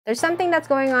There's something that's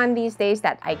going on these days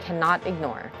that I cannot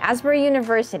ignore. Asbury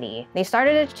University, they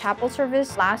started a chapel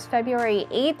service last February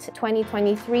 8,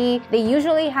 2023. They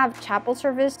usually have chapel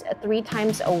service 3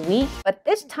 times a week, but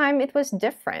this time it was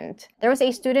different. There was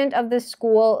a student of the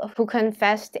school who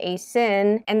confessed a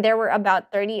sin, and there were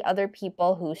about 30 other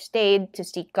people who stayed to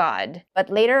seek God.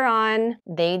 But later on,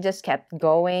 they just kept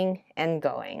going and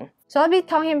going. So I'll be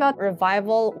talking about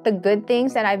revival, the good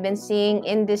things that I've been seeing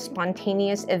in this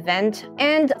spontaneous event,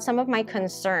 and some of my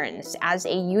concerns as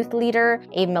a youth leader,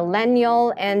 a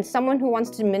millennial, and someone who wants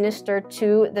to minister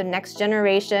to the next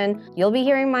generation. You'll be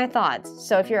hearing my thoughts.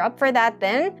 So if you're up for that,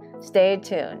 then stay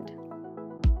tuned.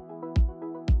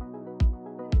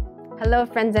 Hello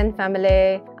friends and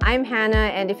family, I'm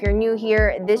Hannah, and if you're new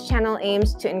here, this channel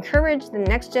aims to encourage the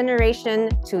next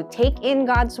generation to take in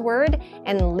God's word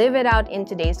and live it out in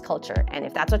today's culture. And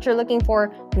if that's what you're looking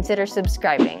for, consider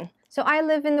subscribing. So I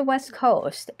live in the West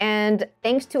Coast, and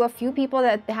thanks to a few people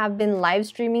that have been live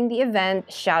streaming the event,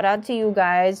 shout out to you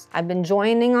guys. I've been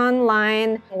joining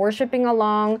online, worshiping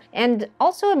along, and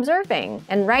also observing.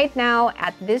 And right now,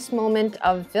 at this moment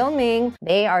of filming,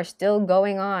 they are still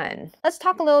going on. Let's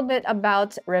talk a little bit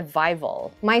about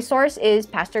revival. My source is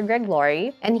Pastor Greg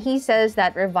Laurie, and he says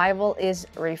that revival is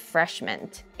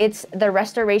refreshment. It's the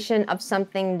restoration of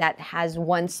something that has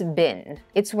once been.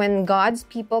 It's when God's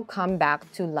people come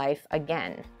back to life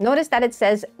again. Notice that it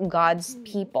says God's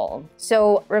people.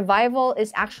 So revival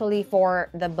is actually for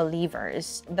the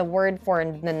believers. The word for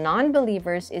the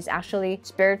non-believers is actually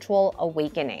spiritual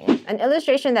awakening. An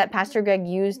illustration that Pastor Greg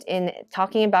used in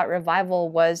talking about revival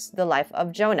was the life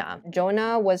of Jonah.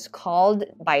 Jonah was called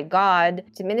by God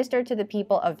to minister to the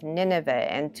people of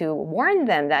Nineveh and to warn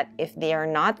them that if they are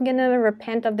not going to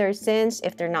repent of their sins,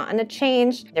 if they're not going to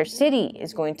change, their city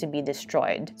is going to be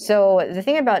destroyed. So the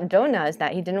thing about Jonah is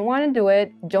that he didn't want to do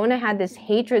it. Jonah had this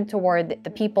hatred toward the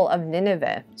people of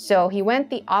Nineveh. So he went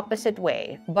the opposite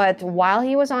way. But while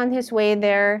he was on his way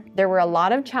there were a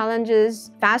lot of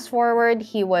challenges. Fast forward,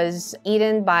 he was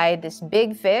eaten by this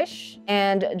big fish.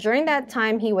 And during that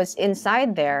time he was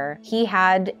inside there, he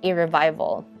had a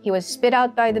revival. He was spit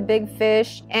out by the big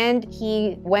fish, and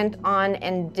he went on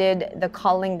and did the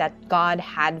calling that God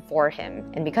had for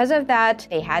him. And because of that,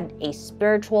 they had a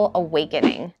spiritual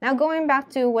awakening. Now, going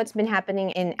back to what's been happening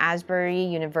in Asbury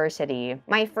University,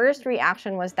 my first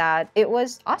reaction was that it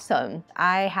was awesome.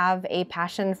 I have a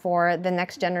passion for the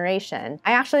next generation.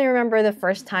 I actually remember the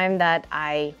first time that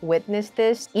I witnessed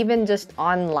this, even just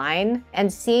online,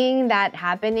 and seeing that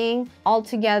happening all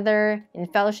together in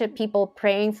fellowship, people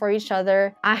praying for each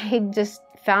other. I just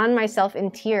found myself in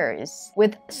tears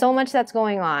with so much that's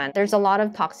going on. There's a lot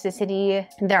of toxicity.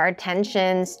 There are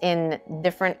tensions in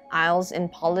different aisles in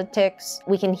politics.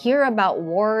 We can hear about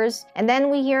wars, and then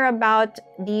we hear about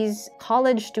these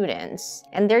college students,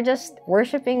 and they're just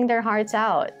worshiping their hearts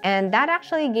out. And that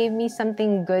actually gave me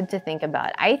something good to think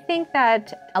about. I think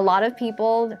that a lot of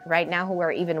people right now who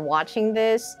are even watching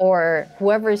this, or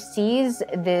whoever sees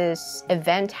this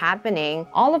event happening,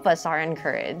 all of us are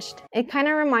encouraged. It kind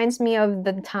of reminds me of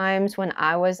the times when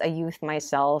I was a youth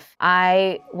myself.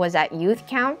 I was at youth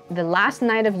camp. The last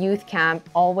night of youth camp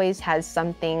always has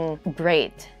something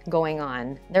great going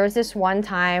on. There was this one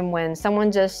time when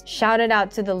someone just shouted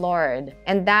out to the Lord,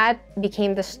 and that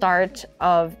became the start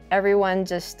of everyone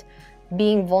just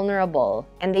being vulnerable,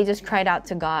 and they just cried out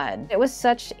to God. It was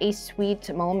such a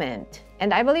sweet moment.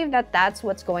 And I believe that that's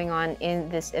what's going on in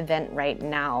this event right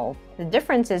now. The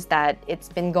difference is that it's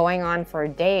been going on for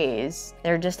days.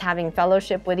 They're just having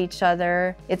fellowship with each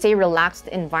other. It's a relaxed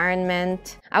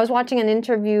environment. I was watching an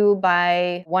interview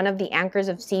by one of the anchors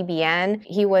of CBN.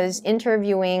 He was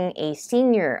interviewing a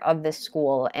senior of the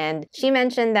school, and she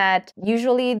mentioned that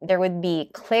usually there would be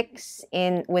cliques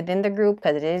within the group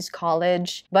because it is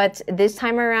college. But this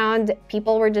time around,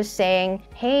 people were just saying,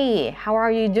 "Hey, how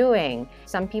are you doing?"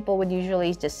 Some people would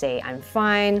usually just say, "I'm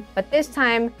fine." But this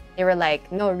time, they were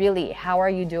like, "No, really, how are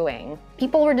you doing?"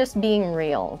 People were just being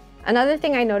real. Another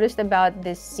thing I noticed about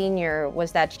this senior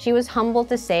was that she was humble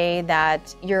to say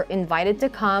that you're invited to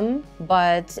come,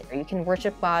 but you can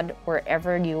worship God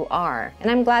wherever you are.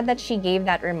 And I'm glad that she gave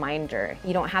that reminder.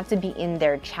 You don't have to be in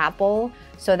their chapel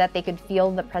so that they could feel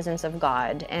the presence of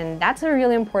God. And that's a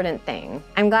really important thing.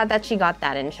 I'm glad that she got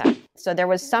that in check. So there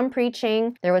was some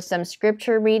preaching, there was some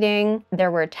scripture reading, there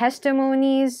were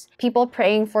testimonies, people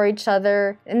praying for each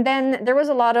other, and then there was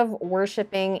a lot of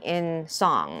worshiping in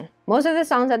song. Most of the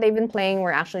songs that they've been playing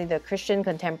were actually the Christian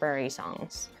contemporary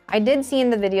songs. I did see in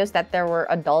the videos that there were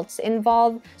adults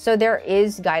involved, so there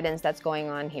is guidance that's going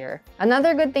on here.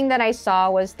 Another good thing that I saw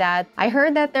was that I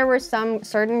heard that there were some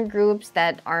certain groups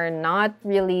that are not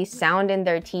really sound in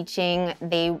their teaching.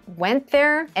 They went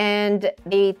there and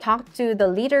they talked to the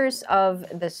leaders of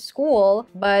the school,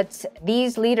 but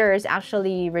these leaders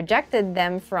actually rejected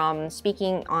them from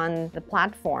speaking on the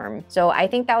platform. So I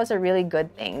think that was a really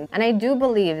good thing. And I do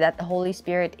believe that the Holy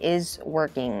Spirit is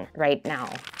working right now.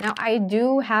 Now, I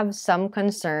do have some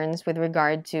concerns with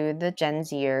regard to the Gen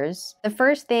Zers. The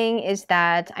first thing is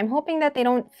that I'm hoping that they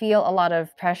don't feel a lot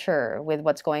of pressure with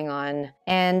what's going on.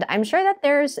 And I'm sure that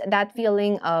there's that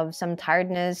feeling of some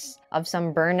tiredness, of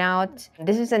some burnout.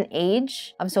 This is an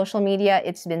age of social media.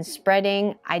 It's been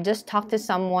spreading. I just talked to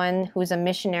someone who's a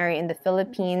missionary in the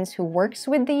Philippines who works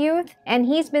with the youth, and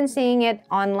he's been seeing it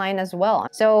online as well.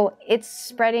 So it's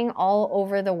spreading all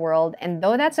over the world. And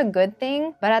though that's a good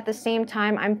thing, but at the same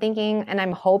time, I'm thinking and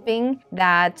I'm hoping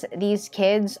that these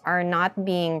kids are not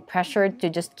being pressured to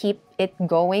just keep it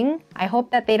going. I hope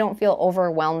that they don't feel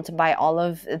overwhelmed by all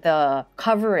of the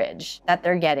coverage that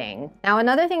they're getting. Now,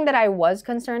 another thing that I was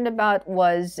concerned about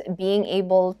was being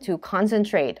able to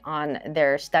concentrate on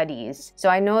their studies. So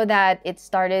I know that it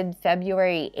started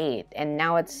February 8th and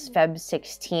now it's Feb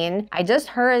 16. I just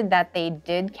heard that they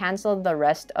did cancel the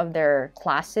rest of their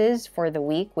classes for the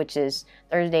week, which is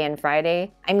Thursday and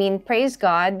Friday. I mean, praise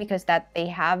God, because that they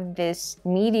have this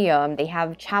medium, they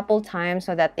have chapel time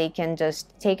so that they can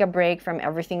just take a break from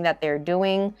everything that they're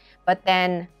doing. But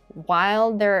then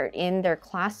while they're in their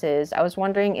classes, I was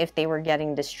wondering if they were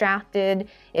getting distracted,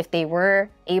 if they were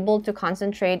able to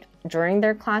concentrate during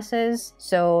their classes.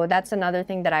 So that's another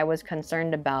thing that I was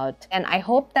concerned about. And I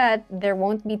hope that there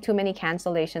won't be too many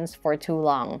cancellations for too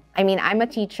long. I mean, I'm a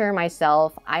teacher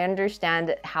myself. I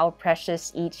understand how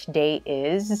precious each day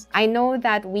is. I know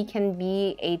that we can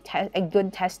be a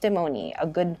good testimony, a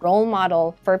good role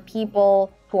model for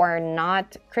people who are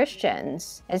not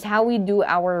Christians, is how we do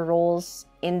our roles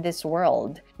in this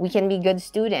world. We can be good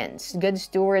students, good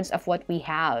stewards of what we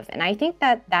have. And I think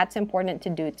that that's important to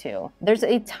do too. There's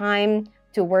a time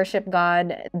to worship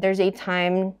God. There's a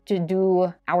time to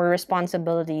do our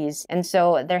responsibilities. And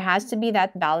so there has to be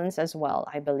that balance as well,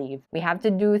 I believe. We have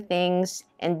to do things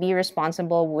and be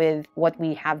responsible with what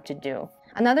we have to do.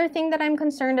 Another thing that I'm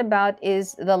concerned about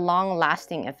is the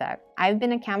long-lasting effect. I've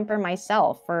been a camper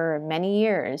myself for many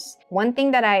years. One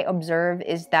thing that I observe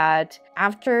is that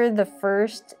after the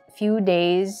first few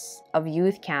days of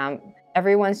youth camp,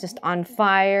 everyone's just on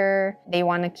fire. They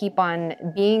want to keep on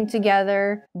being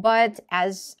together. But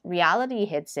as reality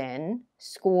hits in,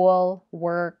 school,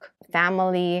 work,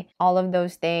 family, all of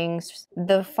those things,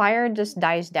 the fire just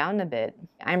dies down a bit.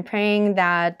 I'm praying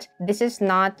that this is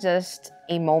not just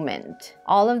a moment.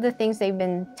 All of the things they've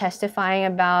been testifying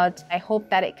about, I hope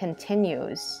that it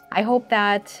continues. I hope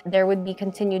that there would be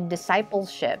continued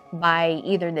discipleship by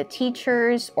either the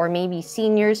teachers or maybe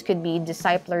seniors could be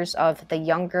disciplers of the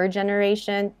younger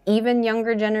generation, even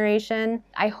younger generation.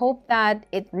 I hope that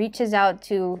it reaches out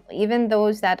to even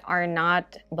those that are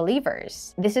not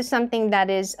believers. This is something that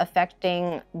is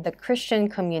affecting the Christian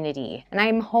community. And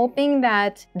I'm hoping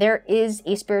that there is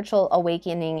a spiritual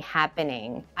awakening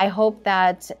happening. I hope that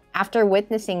after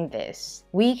witnessing this,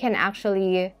 we can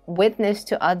actually witness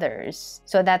to others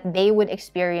so that they would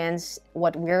experience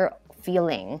what we're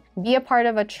feeling. Be a part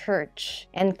of a church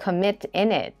and commit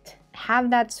in it. Have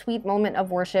that sweet moment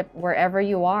of worship wherever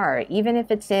you are, even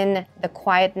if it's in the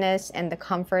quietness and the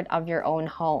comfort of your own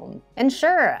home. And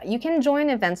sure, you can join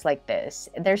events like this.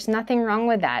 There's nothing wrong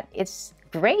with that. It's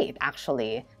great,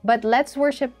 actually. But let's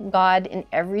worship God in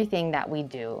everything that we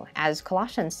do. As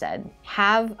Colossians said,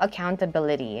 have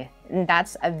accountability. And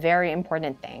that's a very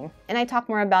important thing. And I talk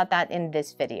more about that in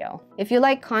this video. If you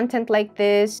like content like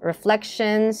this,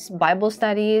 reflections, Bible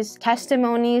studies,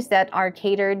 testimonies that are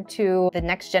catered to the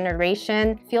next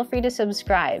generation, feel free to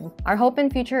subscribe. Our hope and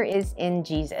future is in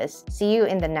Jesus. See you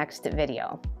in the next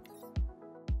video.